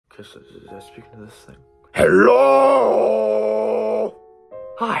speaking to this thing. Hello!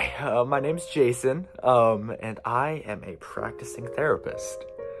 Hi, my name's Jason, and I am a practicing therapist,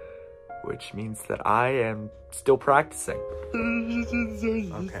 which means that I am still practicing.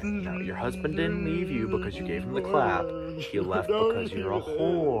 Okay, now your husband didn't leave you because you gave him the clap. He left because you're a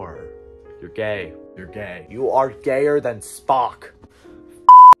whore. You're gay. You're gay. You are gayer than Spock.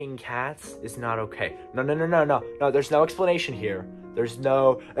 F***ing cats is not okay. No, there's no explanation here. There's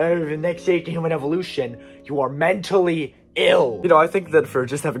no, the next stage of human evolution, you are mentally ill. You know, I think that for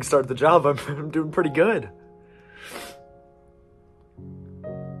just having started the job, I'm doing pretty good.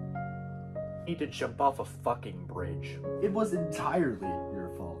 Need to jump off a fucking bridge. It was entirely your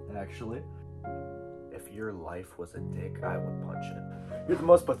fault, actually. If your life was a dick, I would punch it. You're the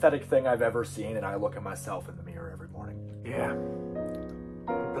most pathetic thing I've ever seen, and I look at myself in the mirror every morning. Yeah,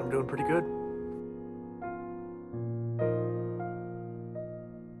 I'm doing pretty good.